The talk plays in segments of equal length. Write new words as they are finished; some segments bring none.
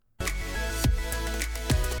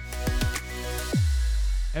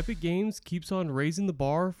Epic Games keeps on raising the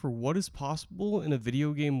bar for what is possible in a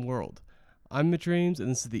video game world. I'm Mitch Rames, and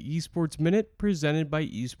this is the Esports Minute presented by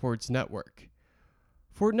Esports Network.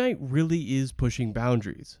 Fortnite really is pushing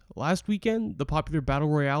boundaries. Last weekend, the popular Battle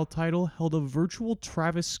Royale title held a virtual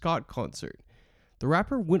Travis Scott concert. The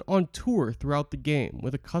rapper went on tour throughout the game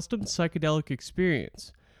with a custom psychedelic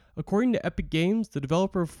experience. According to Epic Games, the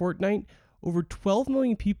developer of Fortnite, over 12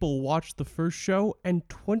 million people watched the first show and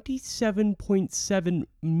 27.7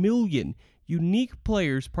 million unique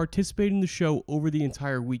players participated in the show over the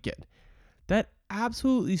entire weekend. That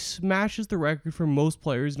absolutely smashes the record for most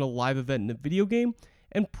players in a live event in a video game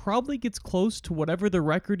and probably gets close to whatever the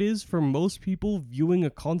record is for most people viewing a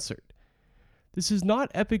concert. This is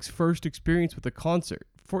not Epic's first experience with a concert.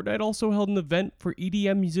 Fortnite also held an event for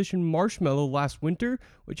EDM musician Marshmello last winter,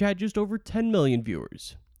 which had just over 10 million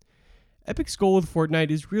viewers. Epic's goal with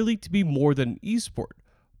Fortnite is really to be more than an esport,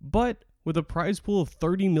 but with a prize pool of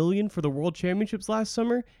 $30 million for the World Championships last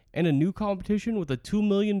summer and a new competition with a $2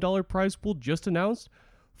 million prize pool just announced,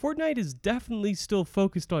 Fortnite is definitely still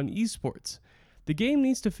focused on esports. The game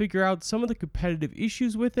needs to figure out some of the competitive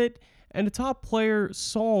issues with it, and a top player,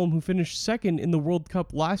 Psalm, who finished second in the World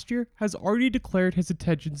Cup last year, has already declared his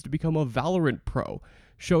intentions to become a Valorant pro,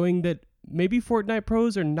 showing that maybe Fortnite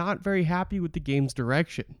pros are not very happy with the game's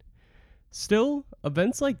direction. Still,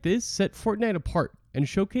 events like this set Fortnite apart and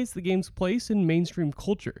showcase the game's place in mainstream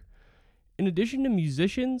culture. In addition to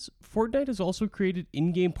musicians, Fortnite has also created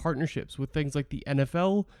in-game partnerships with things like the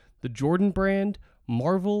NFL, the Jordan brand,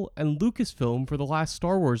 Marvel, and Lucasfilm for the last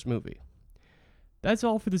Star Wars movie. That's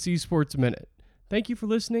all for this Esports Minute. Thank you for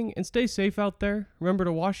listening and stay safe out there. Remember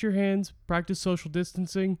to wash your hands, practice social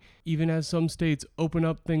distancing. Even as some states open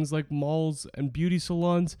up things like malls and beauty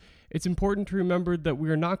salons, it's important to remember that we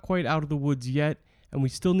are not quite out of the woods yet, and we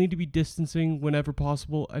still need to be distancing whenever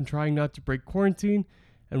possible and trying not to break quarantine,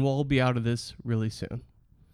 and we'll all be out of this really soon.